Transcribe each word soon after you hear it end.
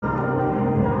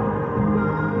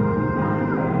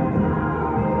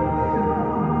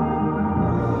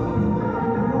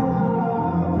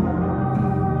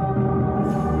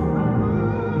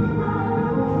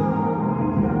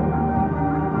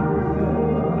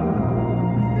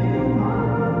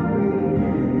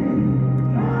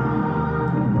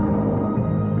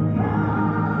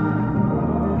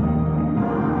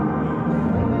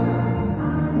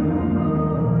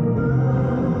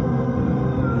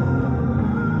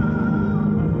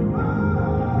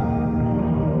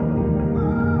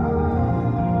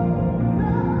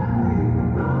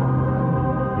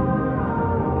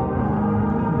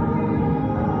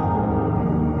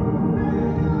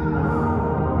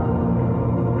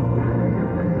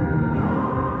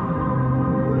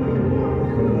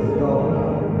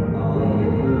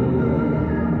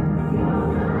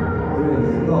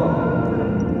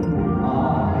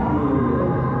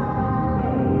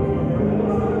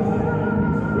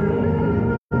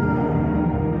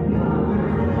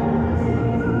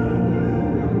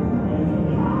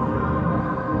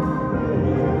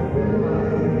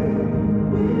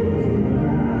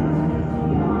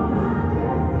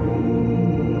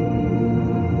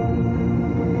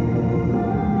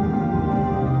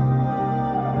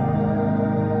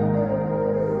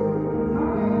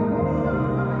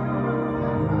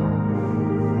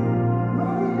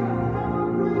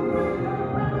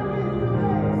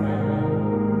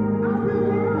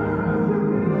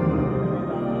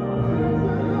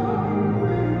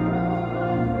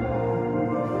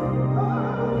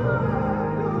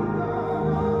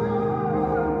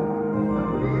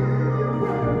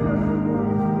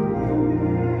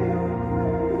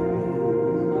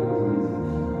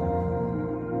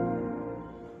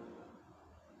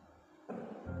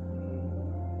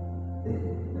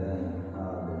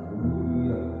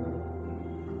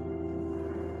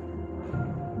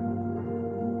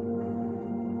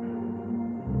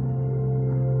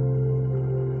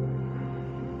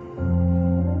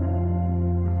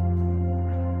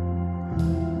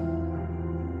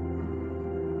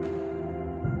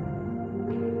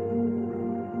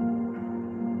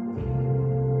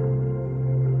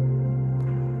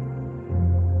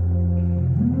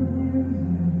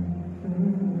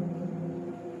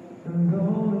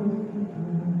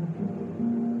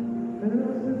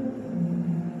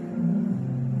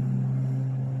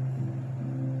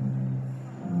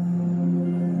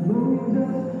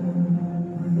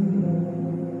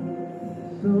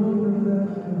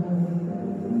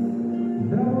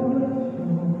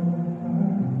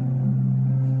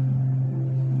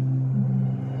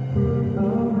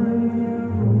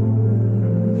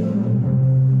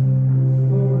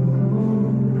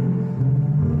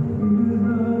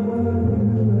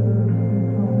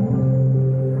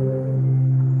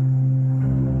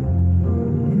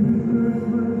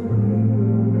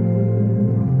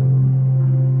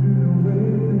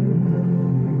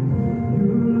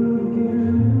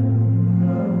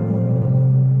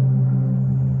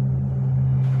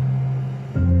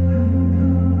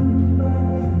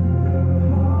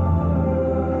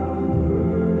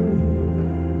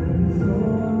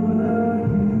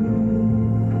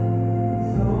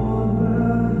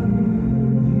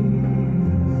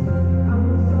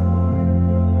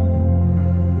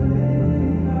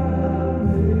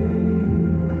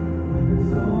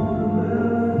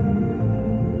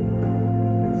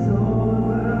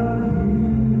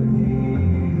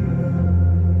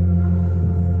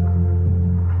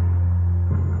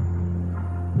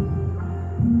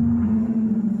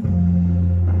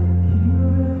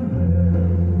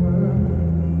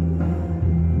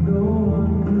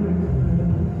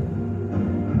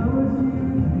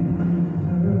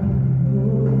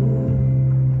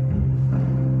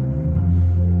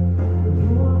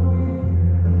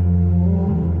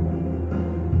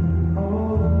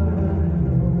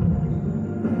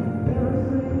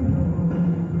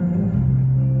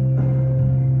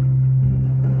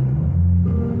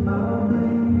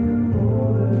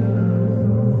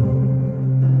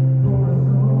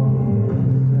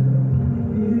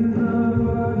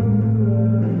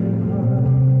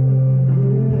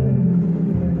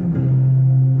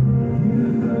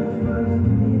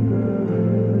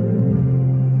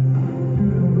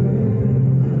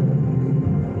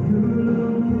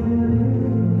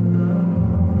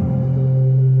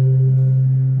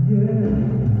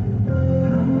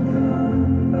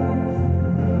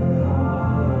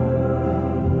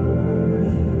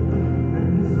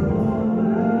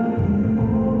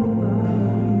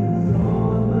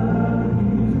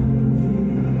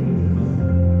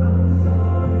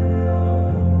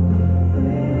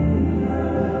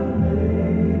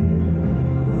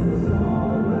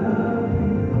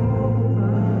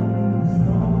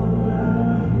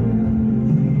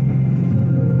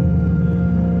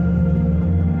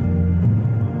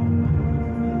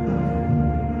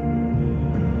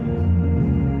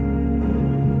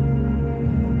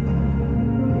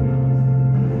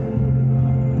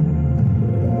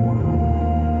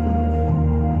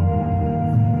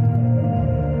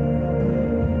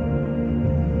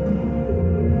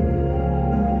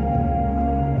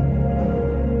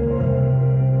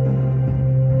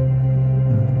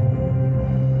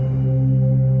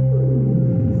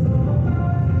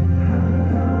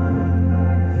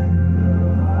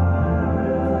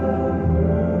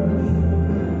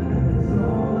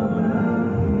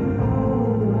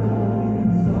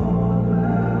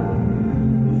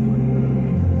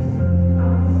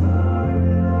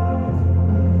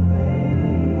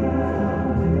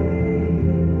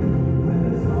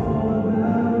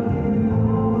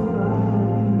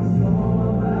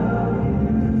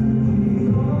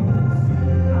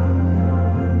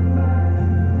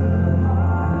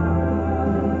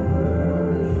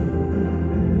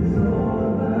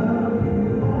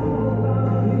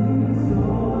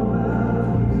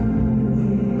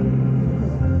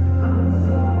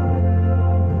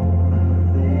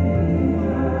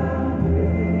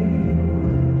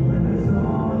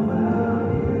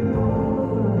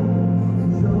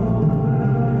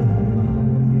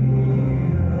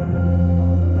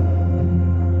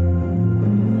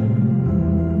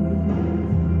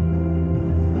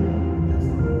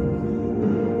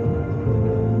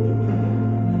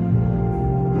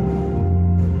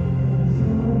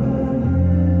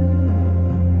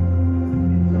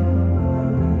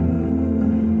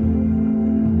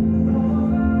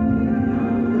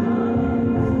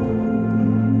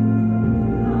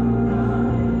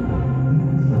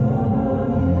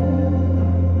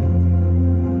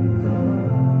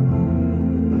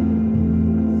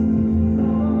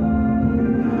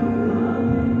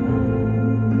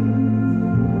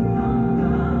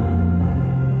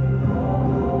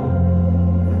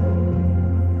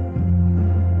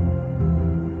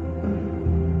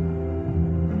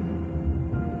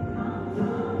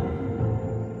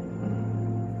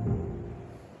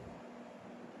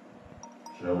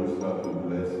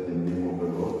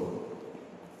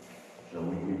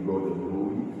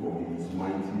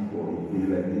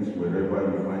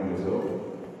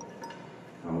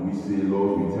say,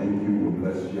 Lord, we thank you, we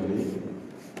bless your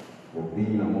name for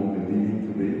being among the living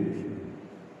today.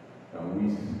 And we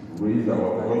raise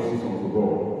our voices unto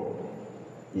God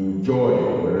in joy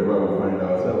wherever we find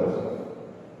ourselves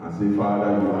and say,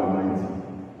 Father, you are mighty.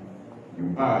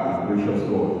 You are a gracious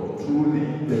God. Truly,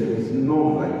 there is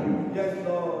none like you. Yes,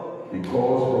 Lord.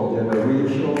 Because from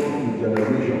generation to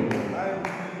generation,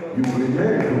 you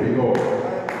remain to be God.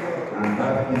 And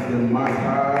that is the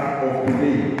matter of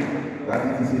today. That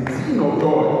it is a thing of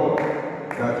joy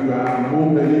that you are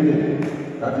among the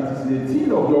living. That it is a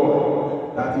thing of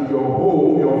joy that in your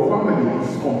home, your family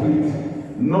is complete.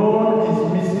 None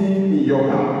is missing in your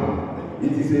camp.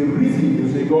 It is a reason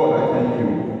to say, God, I thank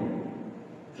you.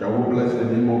 Shall we bless the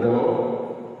name of the Lord?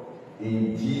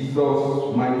 In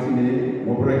Jesus' mighty name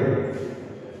we pray.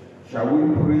 Shall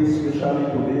we pray specially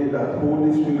today that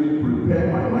Holy Spirit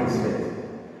prepare my mindset,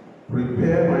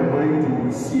 prepare my mind to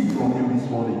receive from you this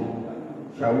morning.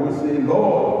 Shall we say,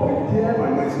 Lord, prepare my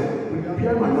mindset,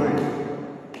 prepare my mind.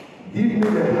 Give me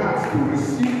the heart to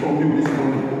receive from you this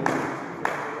morning.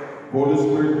 Holy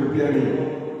Spirit, prepare me.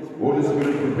 Holy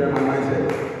Spirit, prepare my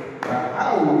mindset. That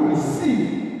I will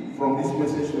receive from this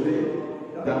message today.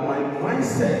 That my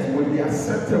mindset will be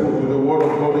acceptable to the word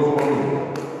of God this morning.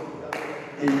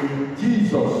 In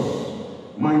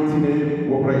Jesus' mighty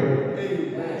name we pray.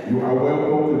 Amen. You are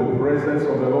welcome to the presence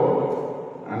of the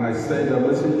Lord. And I send a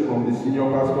message from the senior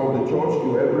pastor of the church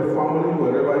to every family,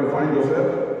 wherever you find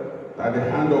yourself, that the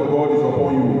hand of God is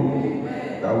upon you.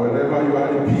 Amen. That wherever you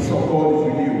are, the peace of God is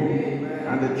with you. Amen.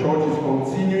 And the church is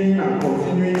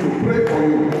continuing to pray for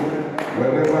you.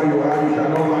 Wherever you are, you shall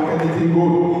not lack anything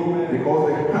good. Because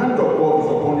the hand of God is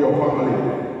upon your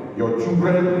family. Your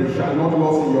children, they shall not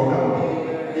lose in your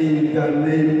hand. In the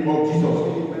name of Jesus.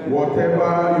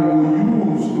 Whatever you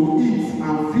will use to eat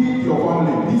and feed your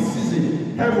family this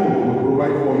season, heaven will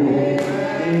provide for you.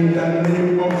 In the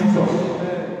name of Jesus.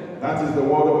 That is the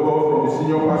word of God from the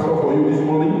senior pastor for you this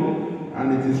morning.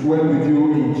 And it is well with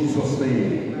you in Jesus'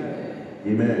 name.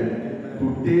 Amen.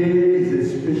 Today is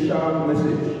a special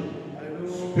message.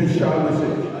 Special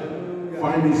message.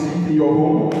 Find a seat in your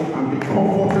home and be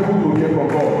comfortable to hear from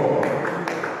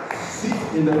God. Sit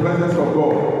in the presence of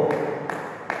God.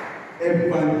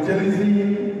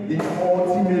 Evangelism, the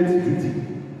ultimate duty.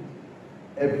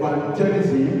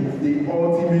 Evangelism, the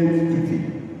ultimate duty.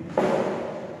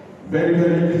 Very,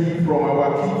 very key from our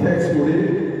key text today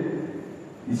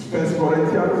is 1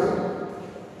 Corinthians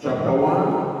chapter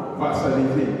 1, verse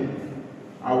 17.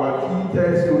 Our key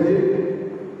text today,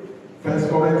 1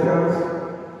 Corinthians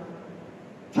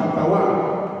chapter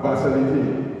 1, verse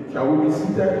 17. Shall we be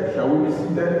seated? Shall we be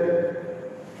seated?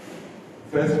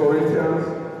 1 Corinthians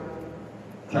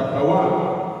chapter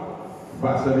 1,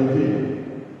 verse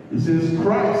 17. It says,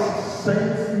 Christ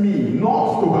sent me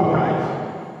not to baptize,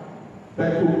 but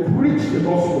to preach the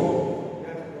gospel,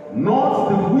 not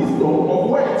the wisdom of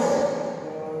words,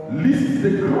 lest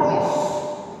the cross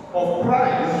of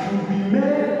Christ should be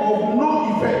made of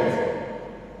no effect.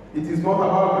 It is not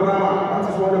about grammar.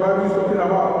 That is what the Bible is talking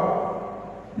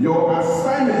about. Your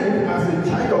assignment as a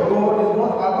child of God is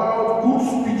not about good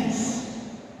speeches.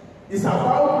 It's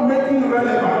about making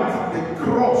relevant the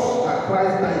cross that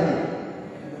Christ died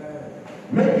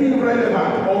in. Making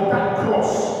relevant of that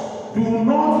cross. Do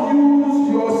not use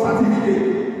your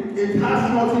certificate. It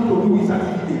has nothing to do with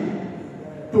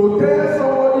certificate. To tell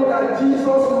somebody that Jesus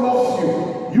loves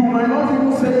you, you might not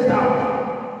even say it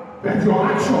out, but your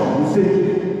action will say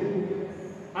it.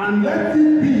 And let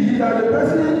it be that the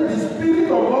person, the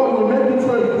Spirit of God will make it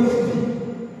so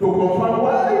inquisitive to confirm,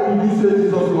 why did you say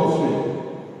Jesus loves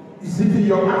me? Is it in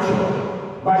your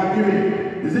action by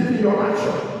giving? Is it in your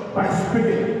action by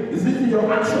speaking? Is it in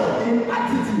your action in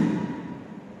attitude?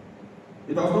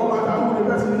 It does not matter who the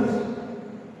person is,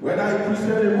 whether a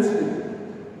Christian, a Muslim,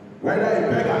 whether a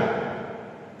beggar,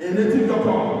 a native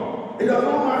doctor. It does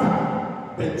not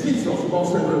matter. But Jesus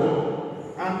loves everyone.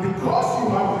 And because you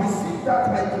have received that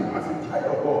title as a child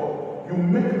of God, you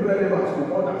make relevance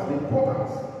to others the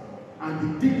importance and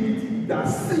the dignity that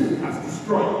sin has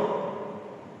destroyed.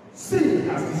 Sin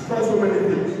has destroyed so many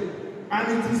things. And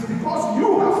it is because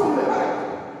you have seen the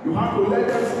light. You have to let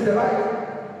them see the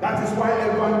light. That is why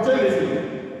evangelism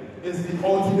is the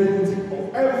ultimate duty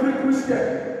of every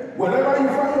Christian. Wherever you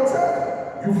find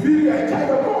yourself, you feel you are a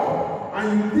child of God,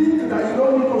 and you think that you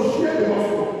don't need to share the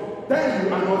gospel, then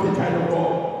you are not a child of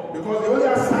God. Because the only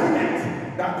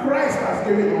assignment that Christ has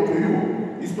given unto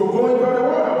you is to go into the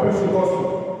world and preach the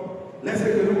gospel. Let's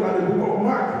take a look at the book of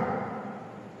Mark.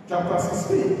 Chapter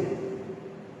 16.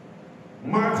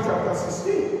 Mark chapter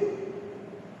 16.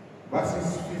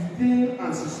 Verses 15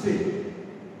 and 16.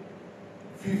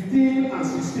 15 and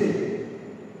 16.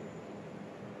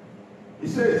 It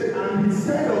says, and he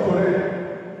said unto them,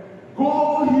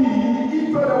 go ye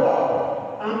into the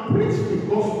world and preach the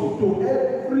gospel to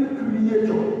every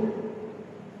creature.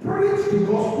 Preach the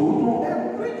gospel to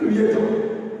every creature.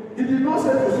 He did not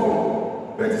say to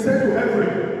some, but he said to every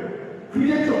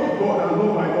creature of God and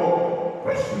loved by God.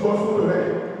 Preach the gospel to them.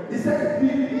 He said,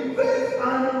 believeth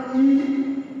and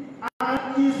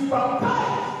is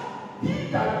baptized. He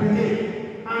that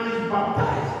believeth and is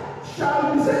baptized shall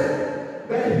be saved.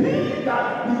 But he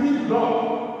that believeth not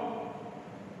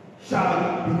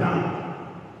shall be damned.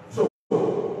 So,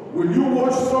 will you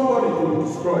watch somebody to be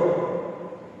destroyed?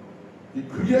 The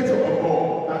creator of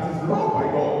God that is loved by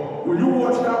God, will you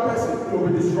watch that person to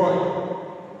be destroyed?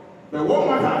 But what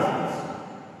matters is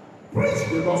preach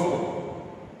the gospel,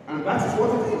 and that is what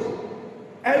it is.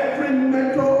 Every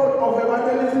method of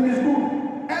evangelism is good.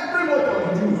 Every method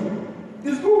of Jews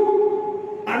is good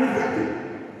and effective,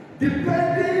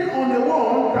 depending on the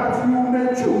one that you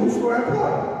may choose to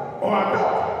employ or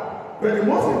adopt. But the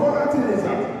most important thing is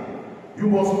that you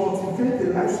must cultivate the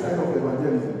lifestyle of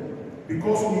evangelism.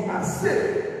 Because we are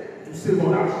saved to save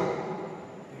others.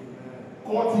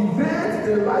 Cultivate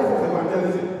the life of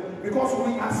evangelism. Because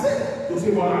we are saved to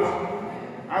save others.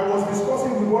 I was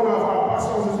discussing with one of our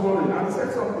pastors this morning and he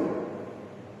said something.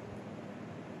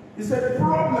 He said,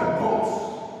 problem comes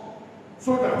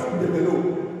so that you develop.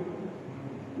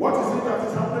 What is it that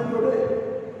is happening today?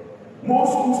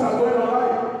 Most schools are going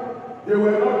online. They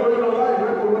were not going online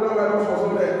when coronavirus was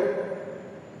on there.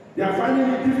 They are finding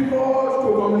it difficult to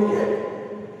communicate.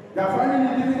 They are finding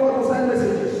it difficult to send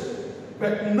messages.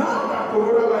 But now that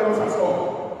coronavirus has come,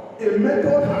 a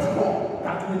method has come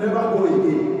that will never go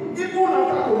again. Even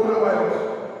after coronavirus,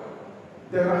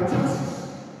 there are chances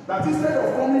that instead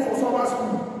of coming for summer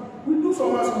school, we do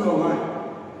summer school online.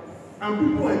 And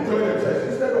people enjoy themselves.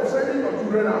 Instead of sending your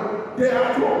children out, they are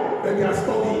at home, but they are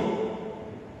studying.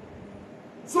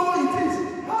 So it is,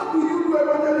 how do you do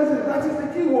evangelism? That is the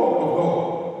key work of God.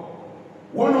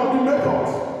 One of the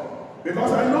methods,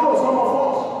 because I know some of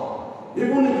us,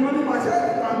 even including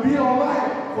myself, can be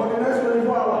online for the next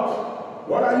 24 hours.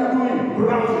 What are you doing?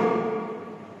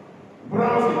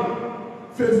 Browsing,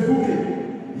 Facebooking,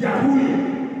 Yahooing,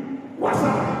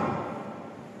 WhatsApp.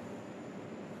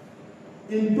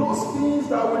 In those things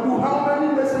that we do, how many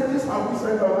messages have we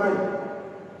sent online?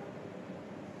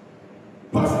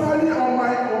 Personally, on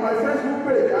my Facebook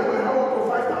page, I might have up to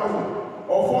 5,000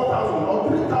 or 4,000 or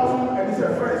 3,000 and it's a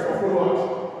friends or followers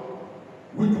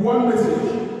with one message.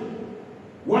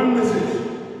 One message.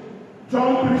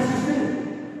 John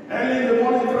 3:16. Early in the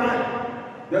morning cry.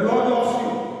 The Lord loves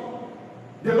you.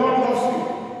 The Lord loves you.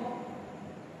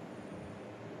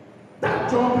 That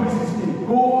John 3:16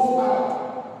 goes out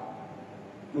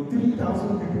to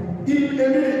 3,000 people in a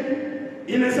minute,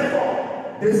 in a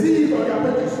second. They see it on their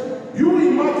pages. You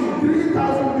imagine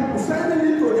 3,000 people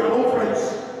sending it to their own friends.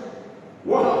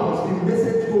 What happens? The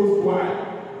message goes wide.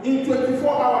 In 24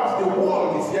 hours, the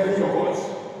world is hearing your voice.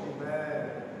 Amen.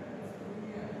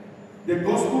 The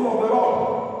gospel of the Lord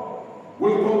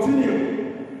will continue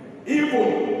even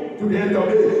to the end of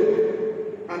days.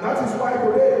 And that is why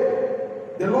today,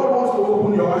 the Lord wants to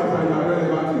open your eyes and you are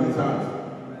relevant in His hands.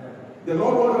 Amen. The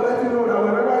Lord wants to let you know that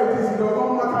wherever it is, it does not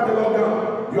matter the lockdown,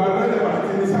 you are relevant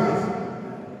in His hands.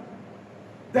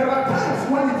 There are times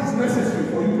when it is necessary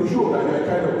for you to show that you are a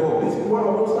child of God. This is one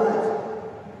of those times.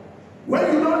 When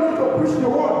you don't need to preach the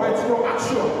word, but your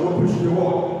action will preach the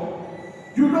word.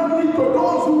 You don't need to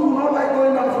those who do not like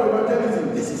going out for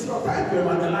evangelism. This is your time to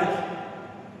evangelize.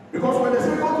 Because when they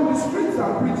say go to the streets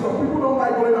and preach, some people don't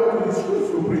like going out to the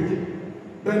streets to preach.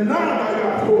 But now that you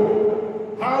are at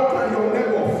home, how can your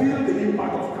neighbor feel the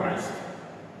impact of Christ?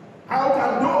 How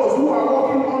can those who are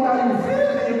walking under you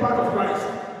feel the impact of Christ?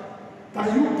 Can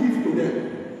you give to them?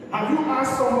 Have you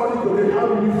asked somebody today, how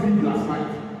did you feel last night?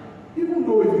 Even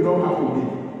though if you don't have to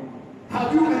give.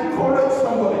 Have you encouraged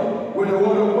somebody with the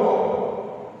word of God?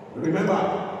 Remember,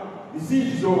 the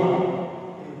siege is over.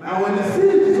 Amen. And when the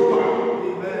siege is over,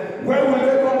 amen, where will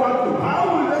they come back to? How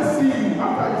will they see you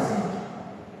after the siege?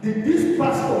 Did this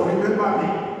pastor remember me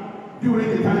during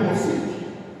the time of siege?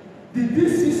 Did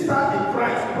this sister in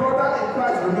Christ, brother in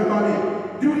Christ remember me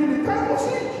during the time of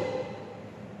siege?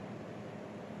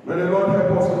 May the Lord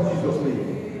help us in Jesus' name.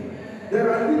 There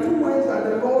are little ways that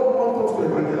the Lord wants us to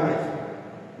evangelize.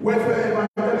 Welfare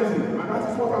evangelism, and that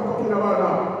is what I'm talking about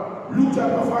now. Luke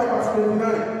chapter 5, verse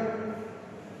 29.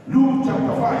 Luke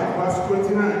chapter 5, verse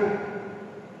 29.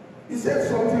 He said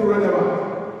something relevant.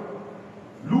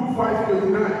 Luke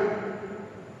 5:29.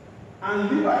 And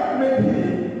Levi made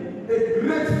him a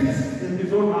great feast in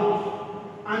his own house.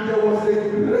 And there was a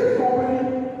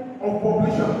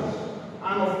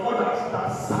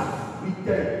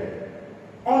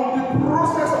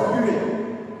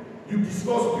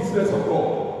business of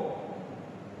God.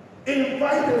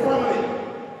 Invite a family.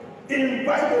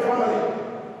 Invite a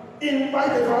family.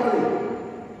 Invite a family.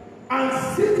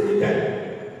 And sit with them.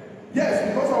 Yes,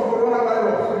 because of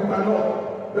coronavirus, you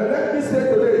cannot. But let me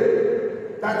say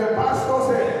today that the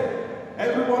pastor said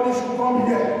everybody should come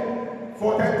here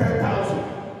for 10,000.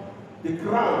 The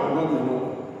crowd will not be known.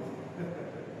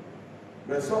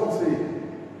 But some say,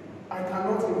 I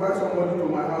cannot invite somebody to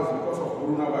my house because of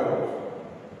coronavirus.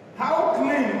 How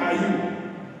clean are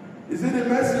you? Is it the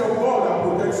mercy of God that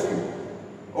protects you?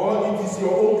 Or it is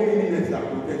your own cleanliness that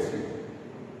protects you?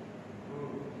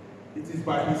 It is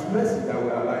by his mercy that we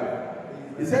are alive.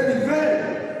 He said, in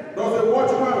vain does the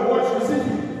watchman watch the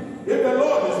city if the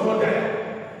Lord is not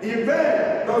there. In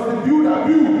vain does the builder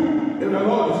build if the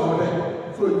Lord is not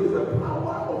there. So it is the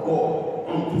power of God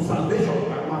unto salvation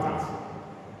that matters.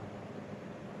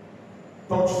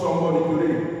 Touch somebody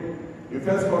today. In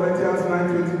 1 Corinthians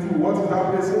 9:22, what is that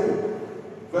place saying?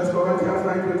 1 Corinthians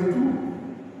 9:22.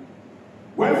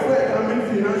 Welfare can mean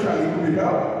financially, it will be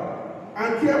help.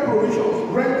 And care provisions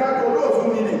rendered to those who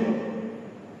need it.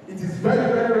 It is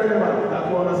very, very relevant that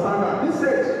we understand that. This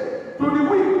says, to the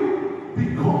weak,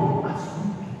 become as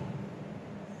weak,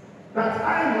 that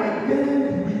I might gain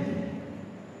the weak.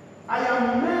 I am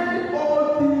made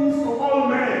all things to all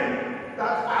men,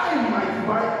 that I might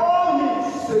by all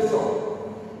means say so.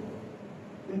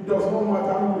 It does not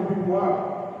matter who the people are.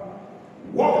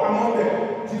 Walk among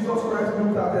them. Jesus Christ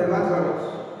looked at Lazarus.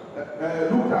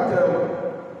 Looked at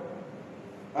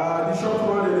the short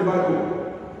man in the Bible,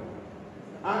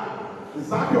 and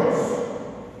Zacchaeus,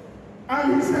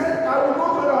 and he said, I will go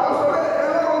to your house today. A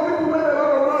lot of people made a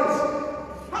lot of noise.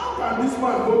 How can this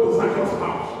man go to Zacchaeus'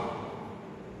 house?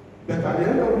 But at the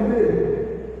end of the day,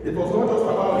 it was not just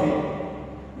about him.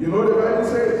 You know, the Bible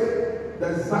says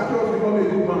that Zacchaeus became a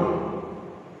good man.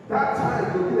 That time,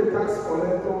 to be a tax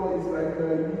collector is like a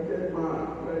wicked man,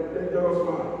 like a dangerous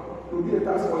man. To be a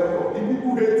tax collector, the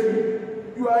people hate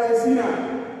you. You are a sinner.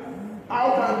 How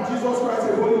can Jesus Christ,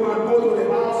 a holy man, go to the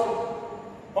house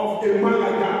of a man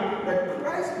like that? But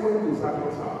Christ went to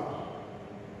Zacchaeus' house.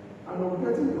 And on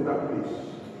getting to that place,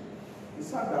 he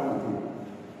sat down with him.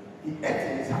 He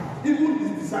ate in his house. Even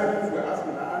his disciples were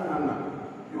asking, Anna,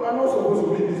 you are not supposed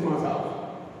to be in this man's house.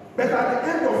 But at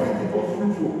the end of it, it was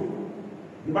fruitful.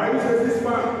 The Bible says this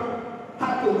man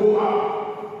had to go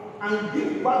out and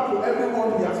give back to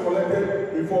everyone he has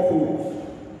collected in fourfolds.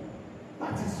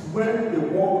 That is when the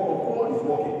work of God is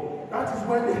working. That is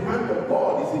when the hand of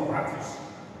God is in practice.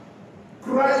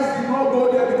 Christ did not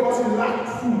go there because he lacked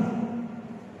food.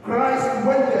 Christ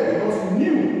went there because he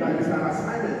knew that there is an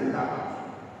assignment in that house.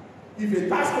 If a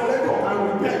tax collector can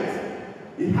repent,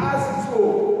 he has his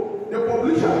own. The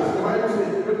publishers, the Bible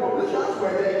says, the publishers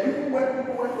were there even when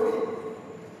people went to him.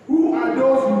 Who are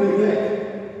those you neglect?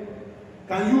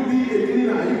 Can you be a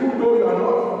cleaner even though you are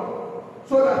not?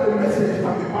 So that the message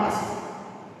can be passed.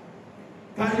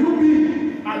 Can you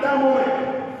be, at that moment,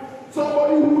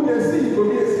 somebody who they see to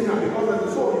be a sinner because that's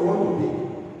the soul you want to be?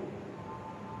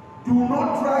 Do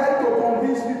not try to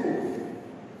convince people,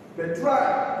 but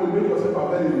try to make yourself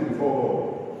available before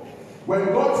God. When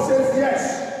God says yes,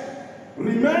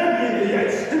 remain in the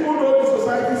yes, even though the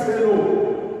society says no.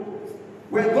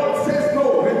 When God says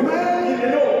no, remain in the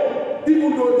no,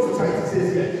 even though the society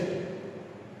says yes.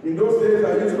 In those days,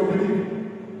 I used to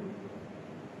believe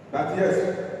that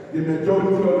yes, the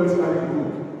majority always carry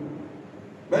good.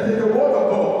 But in the word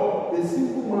of God, a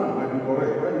simple man might be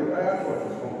correct when the higher God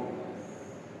is wrong.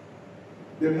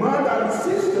 The man that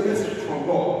receives the message from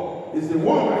God is the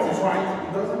one that is right.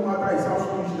 It doesn't matter his house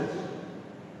foolishness.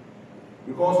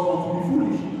 Because to be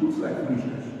foolish, it looks like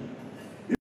foolishness.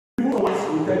 Even once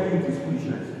will tell you it is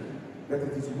foolishness, that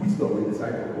it is wisdom in the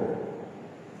sight of God.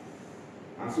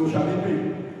 And so shall it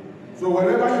be. So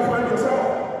wherever you find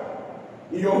yourself,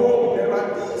 in your home, there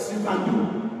are things you can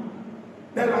do.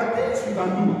 There are things you can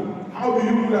do. How do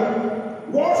you do that?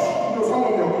 Wash some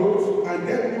of your clothes and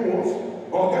get new ones,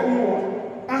 or get new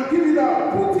ones, and give it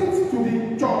out. Put it to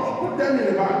the church. Put them in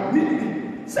a bag.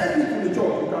 Neatly. Send it to the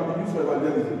church. It can be used for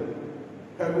evangelism.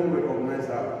 Heaven recognizes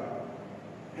that.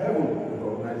 Heaven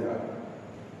recognizes that.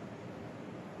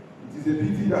 It is a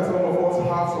pity that some of us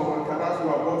have some Ankaras who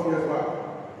have got years back.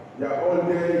 They are all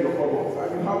there in your cupboards,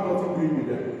 and you have nothing doing with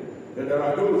them. Then there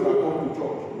are those that come to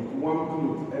church with one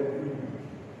cloth every week,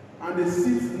 and they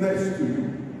sit next to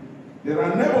you. There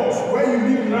are neighbors where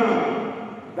you live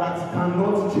now that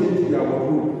cannot change their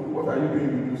wardrobe. What are you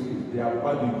doing with those things? They are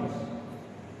baggages.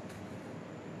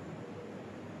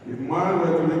 If man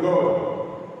were to be God,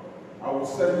 I will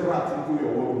send rats into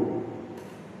your wardrobe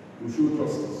to show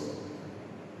justice.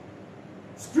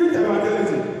 Street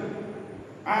evangelism.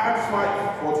 Acts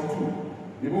 5:42.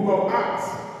 The book of Acts,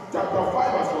 chapter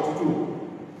 5, verse 42.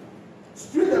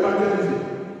 Street evangelism.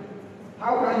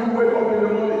 How can you wake up in the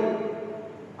morning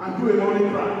and do a morning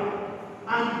cry?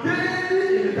 And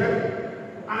daily in the temple,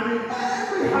 and in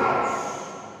every house,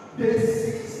 they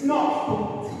cease not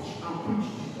to teach and preach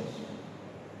Jesus.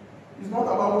 It's not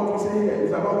about what we say here,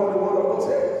 it's about what the word of God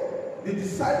says. The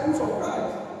disciples of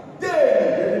Christ,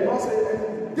 they did not say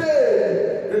anything.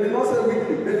 They did not say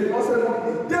weekly, they did not say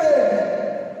monthly. They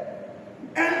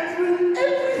entering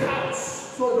every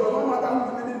house. So it does not matter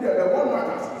who's living there, but what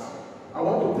matters is I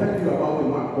want to tell you about the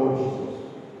man called Jesus.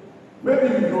 Maybe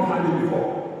you've not heard him before,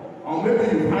 or maybe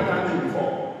you've heard that name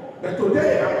before. But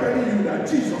today I'm telling you that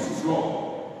Jesus is Lord.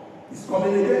 He's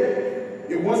coming again.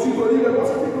 He wants you to live a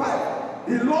positive life.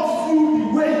 He loves you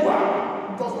the way you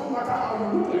are. It does not matter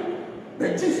how you look like.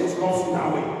 But Jesus loves you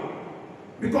that way.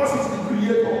 Because he's the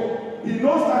creator. He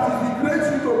knows that if he creates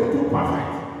you to be too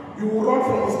perfect, you will run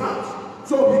from his hands.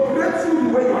 So he creates you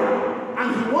the way you are. And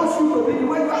he wants you to be the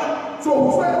way you are.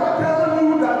 So whoever tells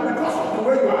you that because of the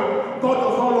way you are, God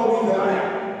does not love you, the liar.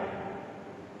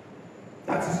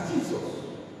 That is Jesus.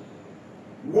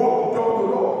 Walk door to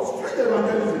door. Street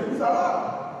evangelism is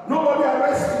allowed. Nobody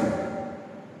arrests you.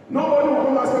 Nobody will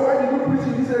come and say, why did you preach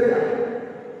in this area?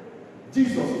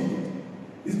 Jesus did it.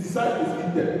 His disciples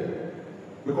did them.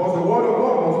 Because the word of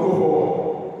God must go forward.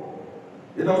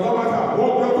 It does not matter.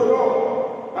 Walk door to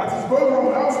door. That is going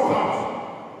from house to house.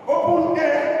 Open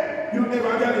air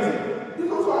evangelism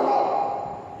is also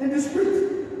allowed in the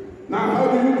street. Now, how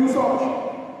do you do such?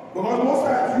 Because most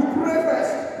times you pray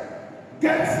first,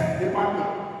 get a partner.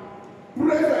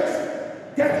 Pray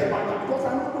first, get a partner. Because I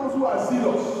know those who are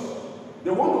zealous.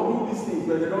 They want to do these things,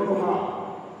 but they don't know how.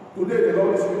 Today, the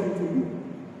Lord is speaking to you.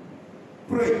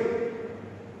 Pray.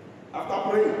 After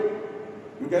praying,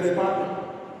 you get a partner.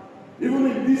 Even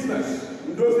in business,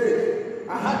 in those days,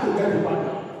 I had to get a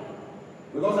partner.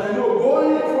 Because I know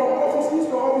going from offices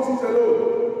to offices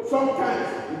alone, sometimes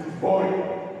it is boring.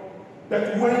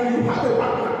 But when you have a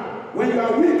partner, when you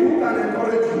are weak, who can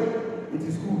encourage you, it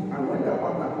is good. And when that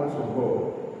partner comes from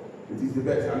God, it is the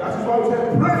best. And that is why we say,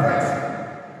 pray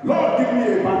first. Lord, give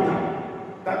me a partner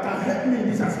that can help me in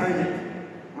this assignment.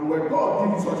 And when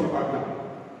God gives you such a partner,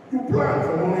 you plan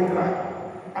for morning cry.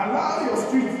 Allow your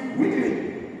street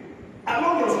weekly.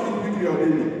 Allow your street weekly or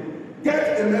daily.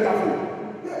 Get a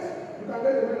megaphone. Yes, you can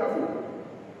get a megaphone.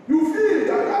 You feel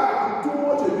that I'm too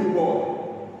much a big boy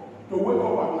to wake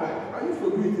up at night. I used to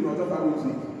do it in Ojota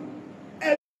music.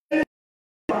 Every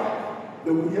time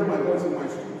they will hear my voice in my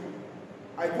street.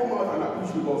 I come out and I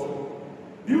preach the gospel.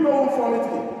 Do you know one funny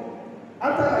thing?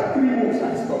 After like 3 months,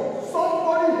 I stopped.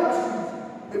 Somebody in that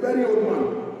street, a very old man,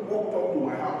 walked up to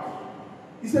my house.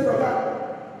 He said, "Brother,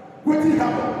 what did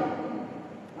happen?"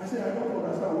 I said, "I don't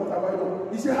understand. What have I done?"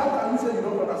 He said, "How can you say you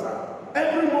don't understand?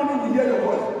 Every morning we hear your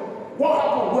voice. What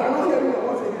happened? We are not hearing your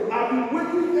voice again. I've been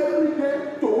waiting every day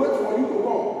to wait for you to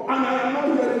come, and I am not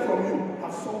hearing from you."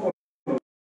 Has somebody?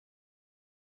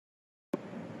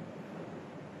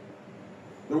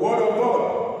 The word of God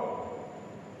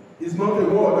is not a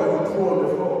word that you throw on the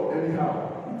floor anyhow.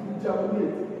 It will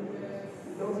germinate.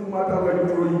 It doesn't matter where you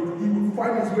throw it. He will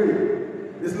find his way.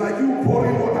 It's like you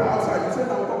pouring water outside. You set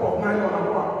on top of nylon and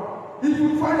water. It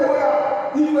will find a way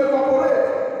out. It will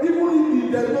evaporate. Even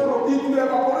if there's no road, it will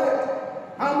evaporate.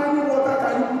 How many water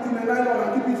can you put in a nylon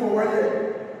and keep it for 1 year?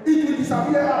 It will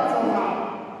disappear out somehow.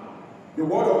 The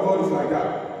word of God is like that.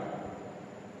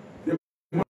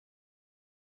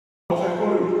 I was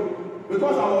encouraged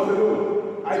because I was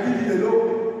alone. I did it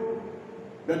alone.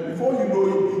 But before you know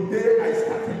it, the day I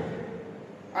started,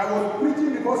 I was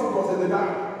preaching because it was in the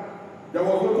dark. There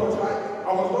was no torchlight.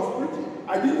 I was just preaching.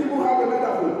 I didn't even have a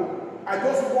megaphone. I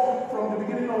just walked from the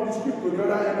beginning of the street to the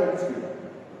other end of the street.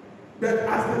 But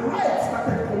as the light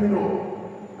started coming on,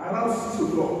 around 6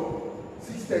 o'clock,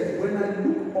 6:30, when I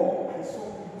looked up, I saw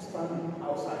people standing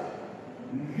outside,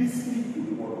 listening to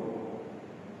the word of God.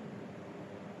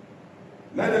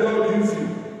 Let the Lord use you.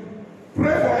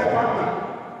 Pray for a partner.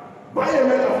 Buy a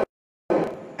megaphone.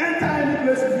 Enter any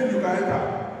place you feel you can enter.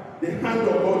 The hand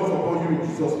of God is upon you in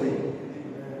Jesus' name.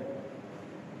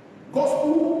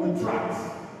 Gospel with tracts,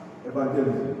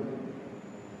 evangelism.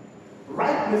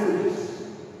 Write messages.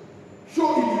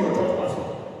 Show it to your church pastor.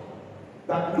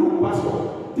 That, look, pastor,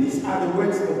 these are the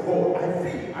words of God I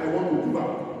think I want to give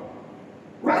out.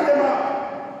 Write them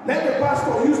out. Let the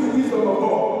pastor use the wisdom of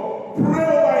God. Pray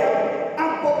over it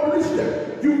and publish them.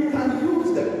 You can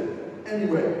use them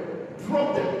anywhere.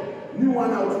 Drop them. New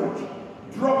one outreach.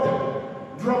 Drop them.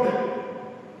 Drop them.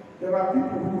 There are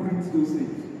people who read those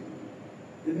things.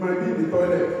 It might be in the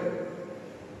toilet.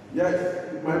 Yes,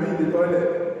 it might be in the toilet.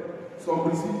 Some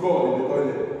receive God in the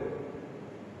toilet.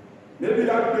 Maybe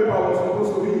that paper was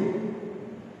supposed to be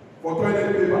for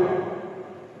toilet paper.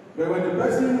 But when the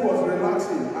person was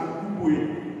relaxing and poo-pooing,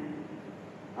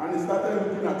 and he started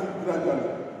looking at it gradually,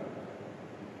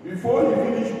 before he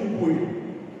finished poo-pooing,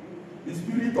 the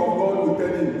Spirit of God will tell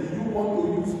him, do you want to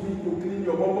use me to clean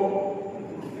your bum?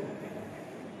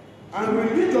 And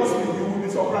religiously, you will be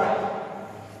surprised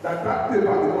that that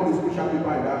paper becomes a special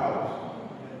paper in that house.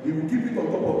 He will keep it on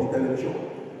top of the television.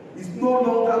 It's no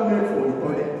longer meant for the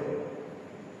toilet.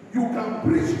 You can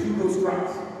preach through those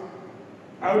tracks.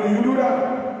 How do you do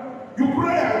that? You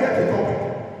pray and get a topic.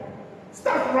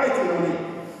 Start writing on it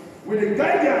with the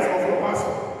guidance of your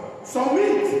pastor.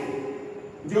 Submit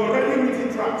the already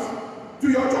written tracks to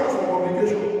your church for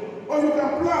publication. Or you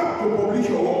can plan to publish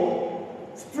your work.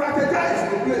 Strategize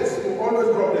the place to always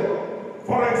drop them.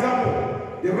 For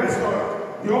example, the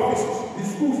restaurant, the offices,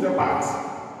 the schools, the banks.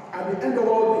 At the end of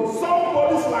all things,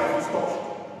 somebody's life is touched.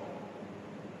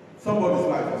 Somebody's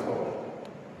life is touched.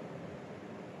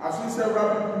 I've seen several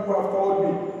people who have called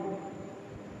me.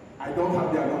 I don't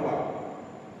have their number.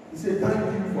 He said, thank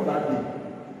you for that day.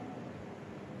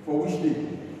 For which day?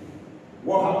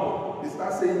 What happened? They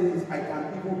start saying this, I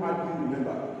can even hardly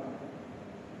remember.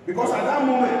 Because at that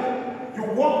moment, you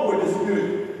walk with the Spirit.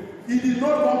 He did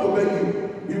not come to beg you.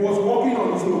 He was walking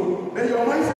on his own. Then your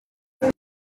mind says,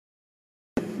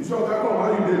 you saw that come, how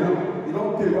you did now? You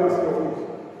don't take us your face.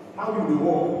 How do you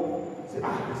walk? Say,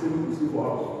 they say we will see for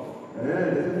us. They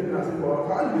say we can see for us.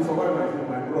 How do you survive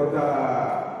my brother?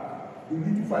 You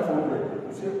need to 500.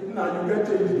 You say, now you get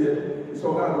change there. You saw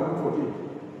that looking for change.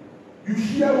 You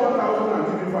share 1,000 and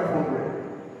give him 500.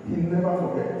 He never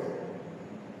forgets.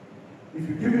 If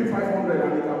you give him 500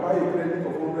 and he can buy a credit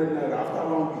of 100 naira after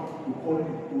 1 week, to call you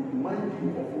to remind you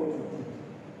of what you did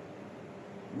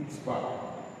weeks back.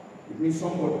 It means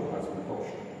somebody has been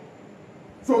touched.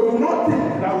 So do not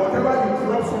think that whatever you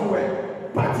drop somewhere,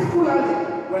 particularly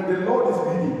when the Lord is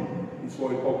leading, is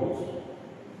for a purpose.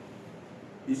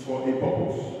 It's for a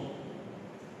purpose.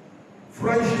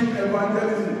 Friendship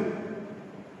evangelism.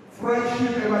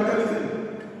 Friendship evangelism.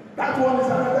 That one is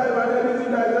another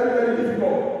evangelism that is very, very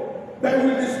difficult. But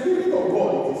with the Spirit of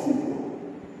God, it is simple.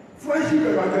 Friendship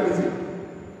evangelism.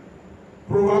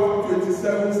 Proverbs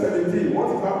 27:17.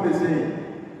 What is that place saying?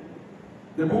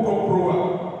 The book of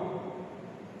Proverbs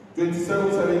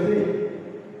 27:17.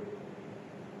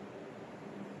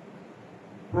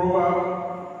 Proverbs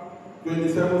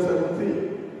 27:17.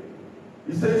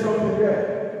 He says something there.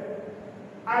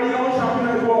 Iron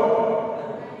sharpeneth what?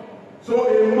 So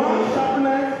a man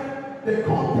sharpeneth the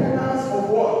countenance of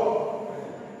what?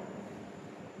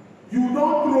 You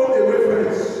don't throw away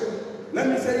friends. Let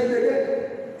me say it again.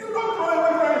 You don't throw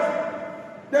away friends.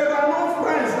 There are no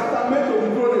friends that are meant to be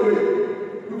thrown away.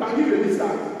 You can give a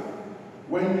distance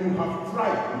when you have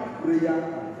tried with prayer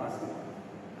and fasting.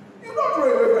 You don't throw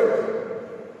away friends.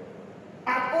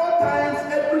 At all times,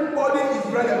 everybody is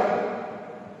relevant.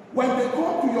 When they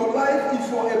come to your life, it's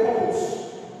for a purpose.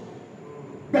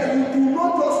 But you do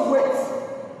not just wait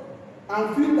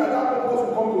and feel that that purpose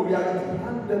will come to reality.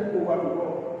 Hand them over to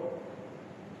God.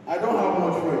 I don't have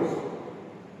much friends.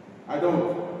 I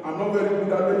don't. I'm not very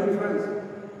good at making friends.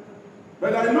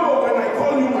 But I know when I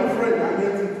call you my friend, I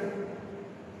meant it.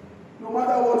 No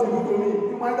matter what you do to me,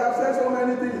 you might have said so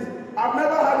many things. I've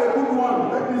never had a good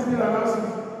one. Let me still announce it.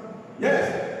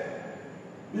 Yes.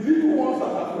 The little ones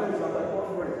that are friends that I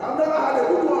call friends. I've never had a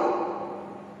good one.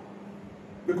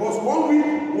 Because 1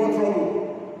 week, one trouble.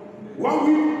 1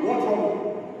 week, one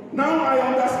trouble. Now I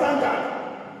understand that.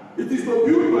 It is to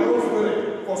build my own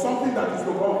spirit for something that is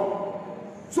to come.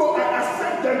 So I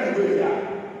accept them the way they are.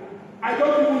 I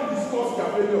don't even discuss their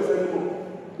failures anymore.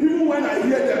 Even when I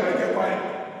hear them, I get quiet.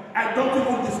 I don't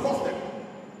even discuss them.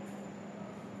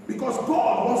 Because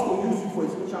God wants to use you for a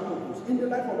special purpose in the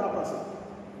life of that person.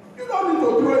 You don't need to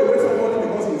throw away somebody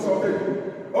because he insulted you.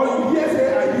 Or you hear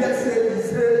say, I hear say, he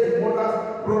say, in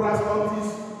mothers, brothers,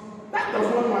 aunties. That does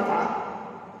not matter.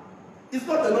 It's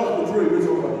not enough to throw away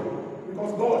somebody.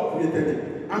 Because God created it.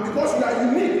 And because you are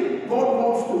unique, God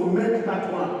wants to make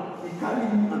that one. He carry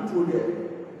you and throw them.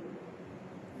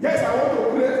 Yes, I want to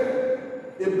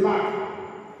create a black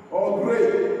or gray.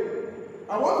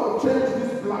 I want to change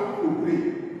this black to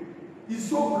gray. It's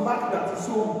so black that it's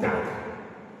so dark.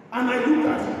 And I look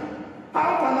at it.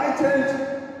 How can I change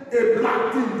a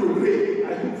black thing to gray?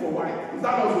 I look for white. Is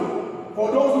that also?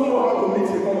 For those who know how to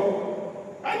mix a color.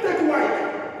 I take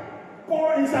white,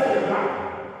 pour inside the black.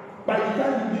 By the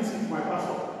time you mix it, my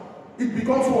pastor, it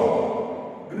becomes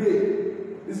what? Gray.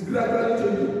 It's gradually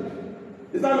changing.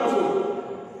 Is that also?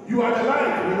 You are the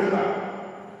light, remember.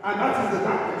 And that is the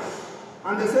darkness.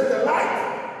 And they say the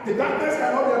light, the darkness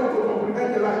cannot be able to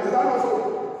comprehend the light. Is that not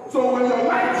so? So when your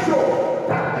light shows,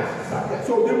 darkness disappears.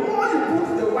 So the more you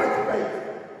put the white paint,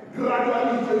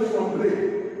 gradually change from gray.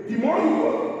 The more you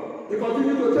work, you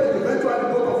continue to change. Eventually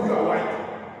both of you are white.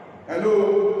 Hello?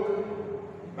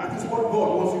 That is what God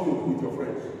wants you to do with your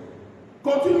friends.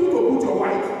 Continue to put your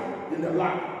white in the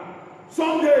light.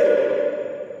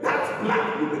 Someday, that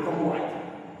black will become white.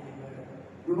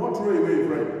 Do not throw away a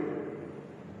friend.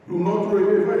 Do not throw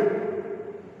away a friend.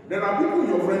 There are people in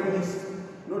your friend list.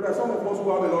 You know, there are some of us who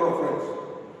have a lot of friends.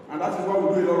 And that is why we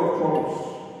do a lot of troubles.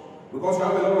 Because you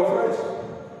have a lot of friends.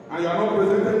 And you are not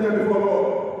presenting them before God.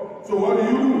 So what do?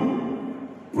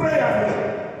 Pray after them.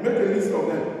 Make a list of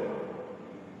them.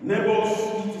 Neighbors,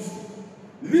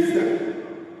 list them.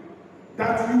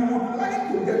 That you would like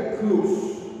to get close.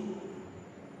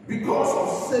 Because of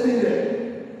saving them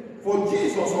for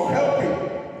Jesus or helping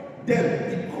them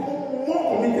become more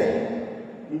committed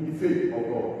in the faith of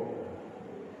God.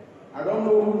 I don't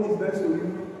know who is next to you.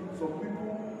 Some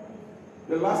people,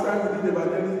 the last time we did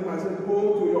evangelism, I said,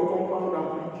 go to your compound and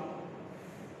preach.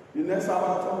 The next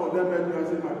Sabbath, some of them met me and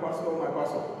said, my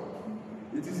pastor.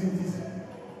 It isn't easy.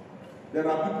 There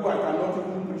are people I cannot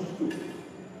even preach to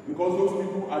because those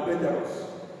people are dangerous.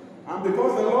 And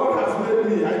because the Lord has made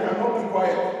me, I cannot be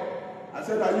quiet. I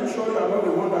said, are you sure you are not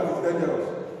the one that is dangerous?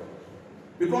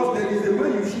 Because there is a way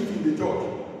you shit in the church.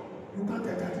 You can't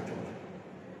enter the church.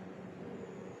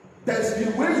 There's the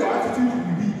way your attitude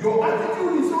will be. Your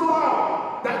attitude is so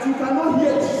loud that you cannot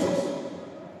hear Jesus.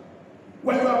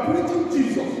 When you are preaching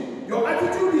Jesus, your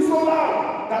attitude is so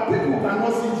loud that people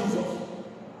cannot see Jesus.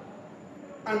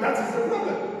 And that is the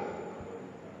problem.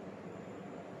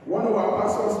 One of our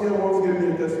pastors here once gave me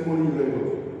a testimony in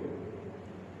Lagos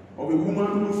of a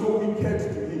woman who is so wicked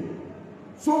to him.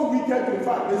 So wicked, in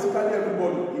fact, basically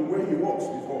everybody in where he works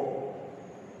before.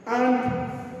 And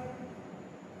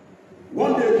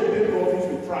one day she came to office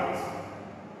with tracts.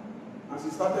 And she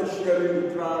started sharing the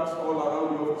tracts all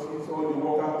around the offices, all the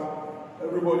workers.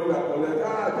 Everybody that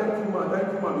collected, thank you man,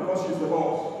 because she's the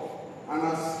boss. And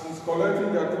as she's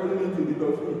collecting, they are throwing it into the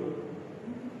dustbin.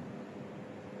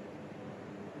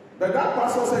 But that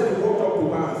pastor said he walked up to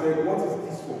her and said, what is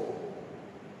this for?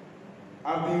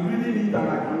 I've been reading it and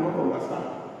I cannot understand.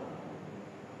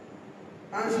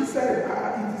 And she said,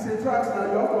 it is a tract now,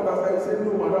 you have to understand. He said,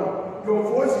 no, madam, your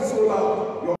voice is so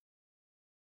loud.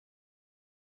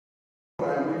 I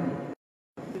am reading.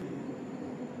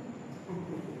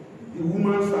 The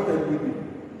woman started weeping.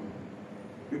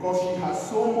 Because she has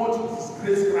so much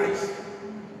disgraced Christ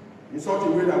in such a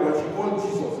way that when she called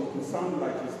Jesus, it will sound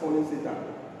like she's calling Satan.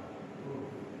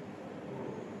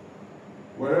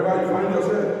 Wherever you find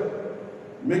yourself,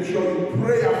 make sure you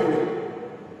prayerfully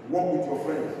walk with your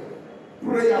friends.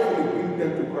 Prayerfully bring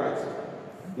them to Christ.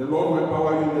 The Lord will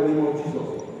empower you in the name of Jesus.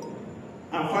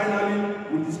 And finally,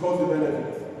 we discuss the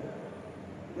benefits.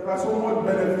 There are so much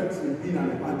benefits in being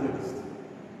an evangelist.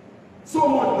 So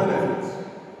much benefits.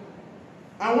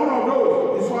 And one of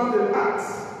those is found in Acts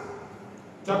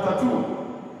chapter 2,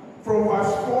 from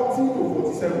verse 40 to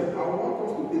 47. I want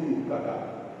us to take a look at that.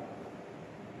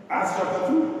 Acts chapter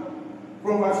 2,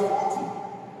 from verse 40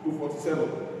 to 47.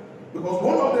 Because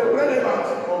one of the relevance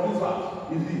of this verse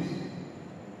is this.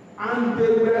 And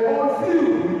they were all filled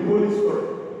with the Holy Spirit,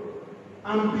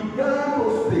 and began to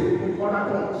speak with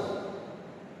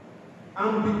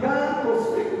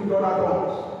other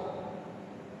tongues.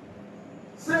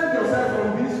 Save yourself from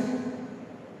this.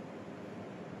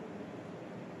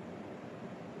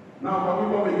 Now can we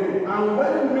come again? And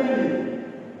when many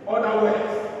other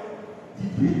words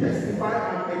did he testify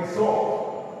and exhort,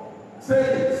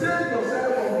 saying, save yourself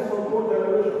from this untold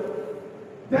generation.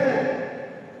 Then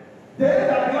they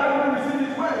that gladly received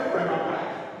his word were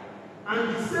baptized. And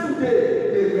the same day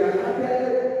they were added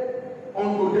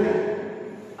unto them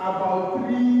about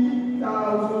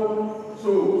 3,000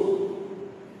 souls.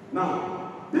 Now,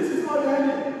 this is not the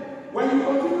ending. When you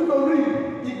continue to read,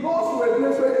 it goes to a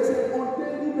place where they say, on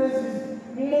daily basis,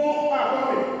 more are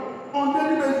coming. On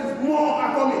daily basis, more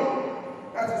are coming.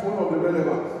 That is one of the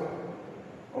relevance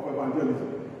of evangelism.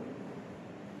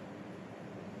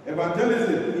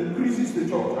 Evangelism increases the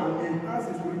church and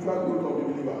enhances the spiritual growth of the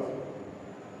believers.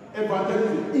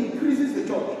 Evangelism increases the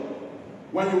church.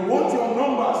 When you want your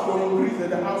numbers to increase in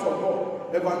the house of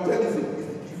God, evangelism is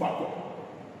the key factor.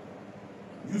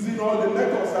 Using all the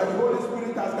methods that the Holy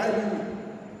Spirit has guided you.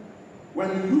 When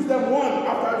you use them one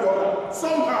after the other,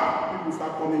 somehow people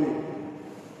start coming in.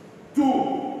 2,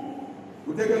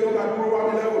 we take a look at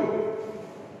Proverbs 11,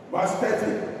 verse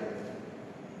 30.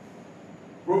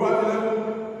 Proverbs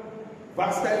 11,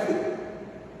 verse 30.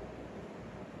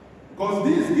 Because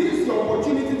this gives the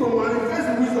opportunity to manifest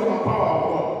the wisdom and power of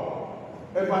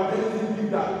God. Evangelism gives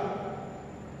that.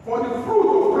 For the fruit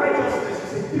of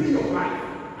righteousness is a tree of life,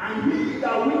 and he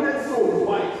that winneth souls is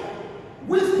wise.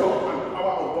 Wisdom and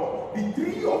power of God. The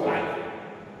tree of life.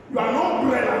 You are not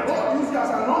umbrella. God uses you as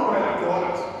an umbrella to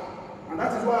others. And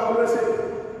that is why I always say,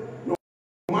 no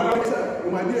matter what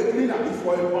you might be a cleaner, it's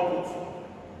for a purpose.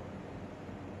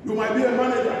 You might be a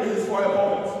manager, it's for a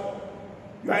purpose.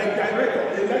 You are a director,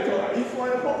 a lecturer, it's for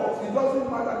a purpose. It doesn't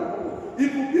matter the purpose.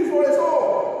 It will be for a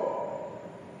soul.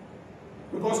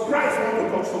 Because Christ wants to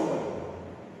touch somebody.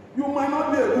 You might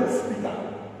not be a good speaker.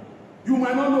 You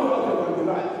might not know how to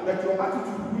evangelize, but your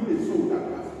attitude will win a soul that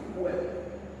can speak well.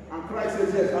 And Christ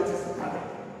says, yes, that is the target.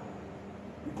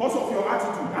 Because of your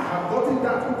attitude, I have gotten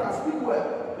that who can speak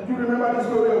well. Did you remember the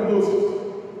story of Moses?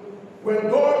 When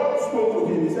God spoke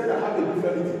to him, he said, I have a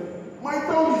difficulty. My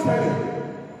tongue is heavy.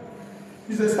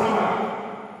 He's a stammerer.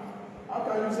 How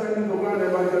can you send him to go and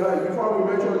evangelize before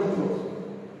we mention Jesus?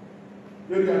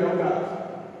 Maybe I know that.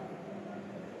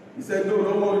 He said, no,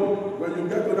 don't worry. When you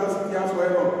get to that city, ask for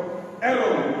Aaron.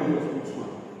 Aaron will be your spokesman.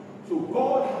 So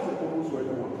God has a purpose for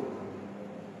everyone.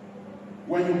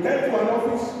 When you get to an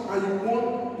office and you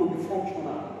want to be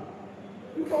functional,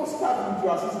 you don't start with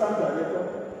your assistant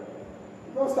director.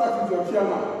 You don't start with your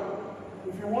chairman.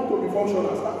 If you want to be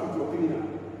functional, start with your cleaner.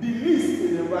 The least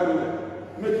in the environment,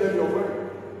 make them your friend.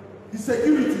 The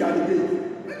security at the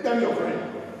gate, make them your friend.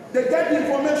 They get the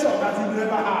information that you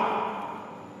never have.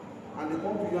 And they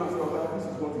come to you and say, oh, this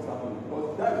is what is happening.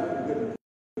 Because that is what you get.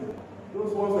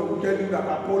 Those ones that will get you that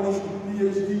are polished with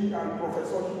PhD and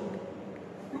professorship.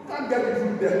 You can't get the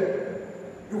truth there.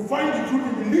 You find the truth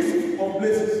in the list of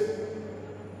places.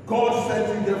 God sent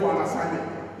you there for an assignment.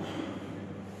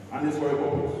 And it's for a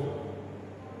purpose.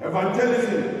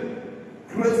 Evangelism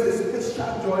creates a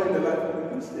special joy in the life of a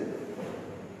Christian.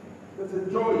 There's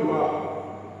a joy you are.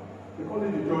 They call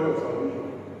it the joy of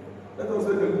salvation. Let us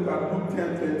take a look at Luke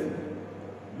 10:20.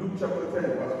 Luke chapter 10,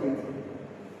 verse 20.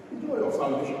 The joy of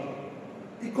salvation.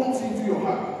 It comes into your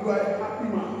heart. You are a happy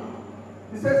man.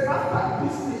 He says, after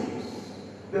these things,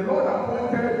 the Lord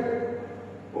appointed,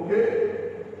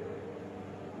 okay,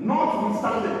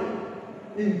 notwithstanding,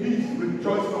 in this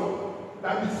rejoice not,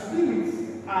 that the spirits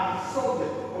are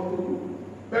subject unto you.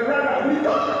 But rather,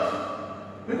 rejoice,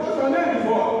 because your name is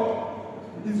what?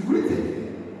 Is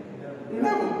written in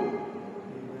heaven.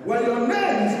 When your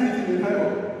name is written in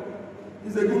heaven,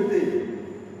 it's a good thing.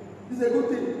 It's a good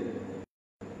thing.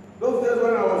 Those days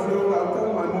when I was young, I would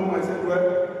tell my mom, I said, well,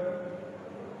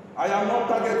 I am not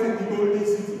targeting the golden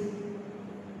city.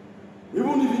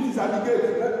 Even if it is at the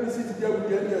gate, let me sit there with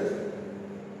the angels.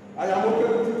 I am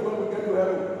okay with it when we get to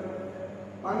heaven.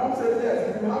 My mom said,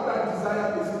 yes, if you have that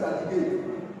desire to sit at the gate,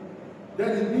 then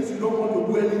it means you don't want to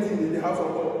do anything in the house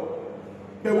of God.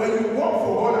 But when you work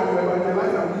for God and you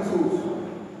evangelize and win souls,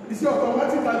 you see,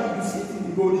 automatically you sit in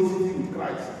the golden city with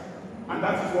Christ. And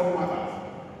that is what matters.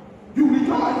 You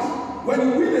rejoice. When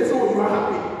you win a soul, you are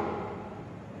happy.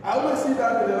 I always see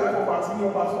that in the life of our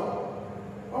senior pastor.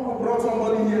 When we brought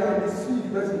somebody here and he see the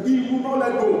person, he will not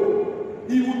let go.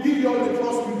 He will give you all the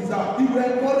trust you deserve. He will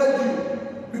encourage you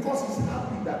because he's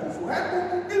happy that it's so.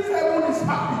 If everyone is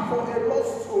happy for a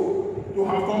lost soul to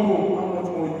have come home, how much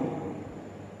more you?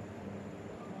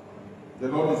 The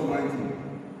Lord is mighty.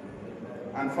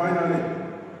 And finally,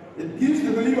 it gives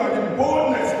the believer the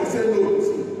boldness to say no to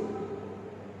sin.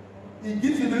 It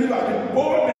gives the believer the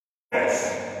boldness.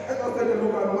 Let us take a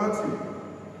look at Matthew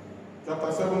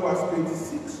chapter 7, verse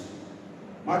 26.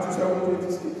 Matthew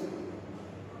 7:26.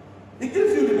 It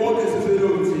gives you the boldness to say no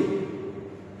to sin.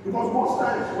 Because most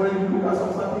times when you look at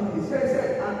some certain things, he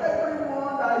said, and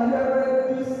everyone that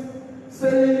heareth this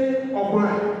saying of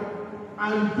mine,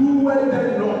 and doeth them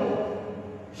not,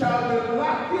 shall be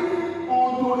lacking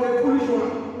unto a foolish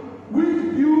one,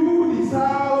 which build his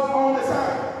house on the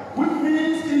sand, which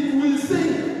means it will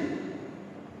sink.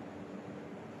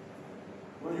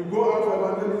 When you go out for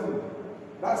evangelism,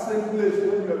 that same place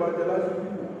when you evangelize with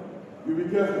people, you be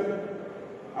careful.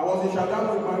 I was in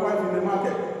Shagamu with my wife in the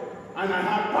market, and I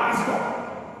had pastor.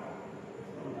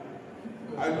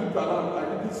 I looked around, I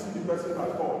didn't see the person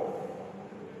at all.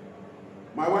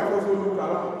 My wife also looked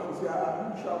around. She said,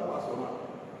 who shall pastor now?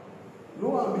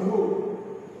 Lo and behold,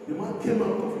 the man came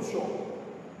out of his shop,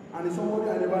 and it's somebody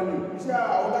I never knew. He said, I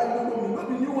don't know me, but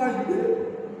the new one you did.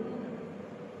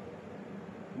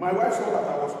 My wife saw that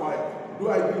I was quiet,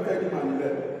 though I greeted him and he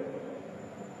left.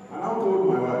 And I told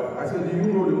my wife, I said, do you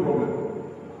know the problem?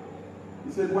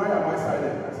 He said, why am I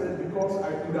silent? I said, because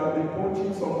I could have been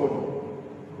punching somebody.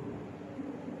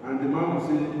 And the man would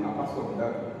say, pastor,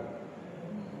 that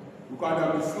you could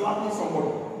have been slapping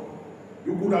somebody.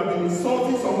 You could have been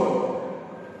insulting somebody,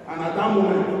 and at that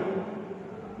moment,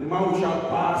 the man will shout,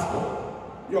 Pastor.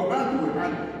 Your hand will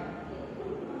hand.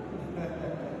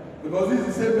 Because this is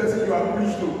the same person you have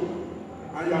preached to,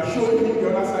 and you are showing him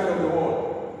the other side of the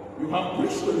world. You have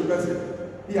preached to the person.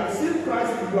 He has seen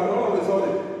Christ in you, and all of a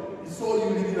sudden, he saw you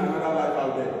living another life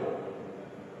out there.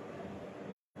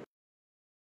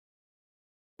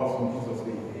 In Jesus'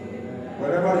 name.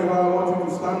 Wherever you are, I want you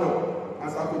to stand up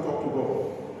and start to talk to God.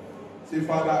 Say,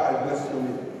 Father, I bless your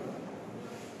name.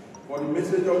 For the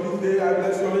message of this day, I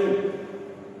bless your name.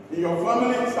 In your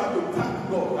family, start to thank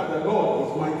God that the Lord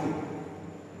is mighty.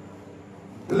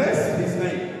 Bless his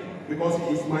name because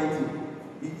he is mighty.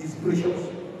 He is precious.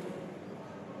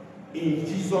 In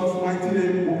Jesus' mighty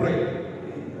name we pray.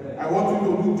 I want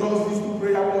you to do just these two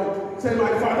prayer points. Say,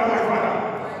 my Father, my Father.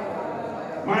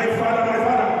 My Father, my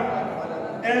Father.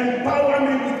 Empower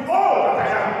me with all that I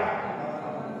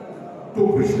am to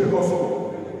preach the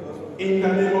gospel. In the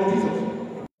name of Jesus.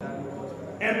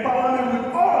 Empower me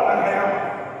with all that I am.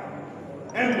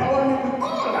 Empower me with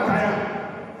all that I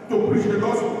am to preach the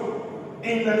gospel.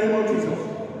 In the name of Jesus.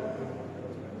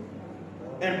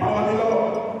 Empower me,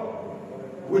 Lord,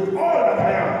 with all that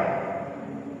I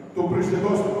am to preach the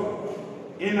gospel.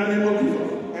 In the name of Jesus.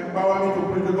 Empower me to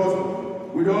preach the gospel.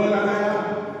 With all that I am.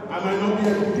 I might not be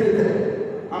educated.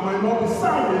 I might not be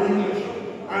sound in English.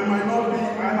 I might not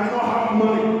have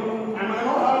money. I might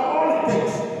not have all it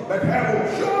takes. But heaven,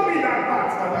 show me that part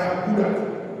that I am good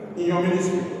at in your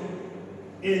ministry.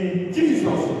 In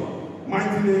Jesus'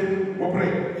 mighty name we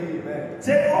pray. Amen.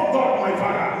 Say, oh God, my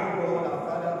Father.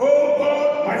 Oh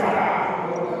God, my Father.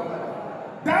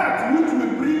 That which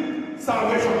will bring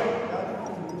salvation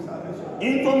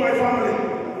into my family,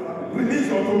 release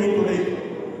unto me today.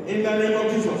 In the name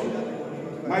of Jesus.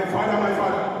 My Father,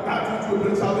 that which will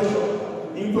bring salvation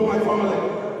into my family,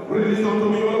 release unto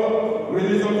me, O Lord.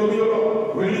 Release unto me, O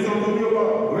Lord. Release unto me, O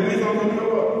Lord. Release unto me, O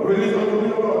Lord. Release unto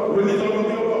me, O Lord. Release unto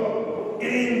me, O Lord.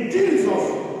 In Jesus'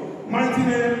 mighty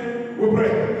name we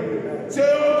pray. Say,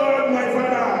 oh God, my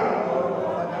Father,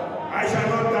 I shall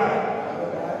not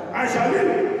die. I shall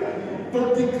live to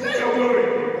declare your glory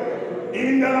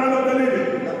in the land of the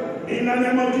living. In the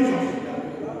name of Jesus.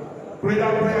 Pray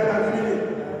that prayer that you need.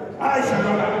 I shall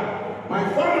not die. My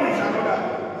family shall not die.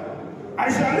 I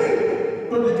shall live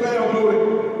to declare your glory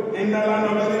in the land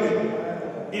of the living.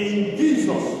 In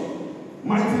Jesus'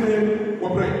 mighty name we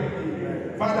pray.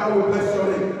 Father, we bless your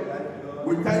name.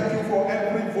 We thank you for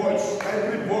every voice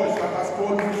that has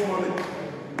called this morning.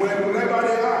 Wherever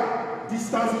they are,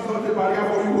 distance is not a barrier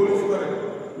for you, Holy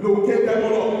Spirit. Locate them, O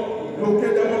Lord.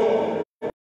 Locate them, O Lord.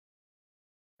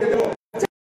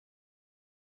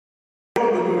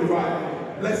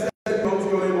 Blessed be unto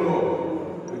your name, O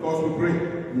Lord. Because we pray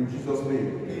in Jesus' name.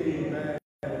 Amen.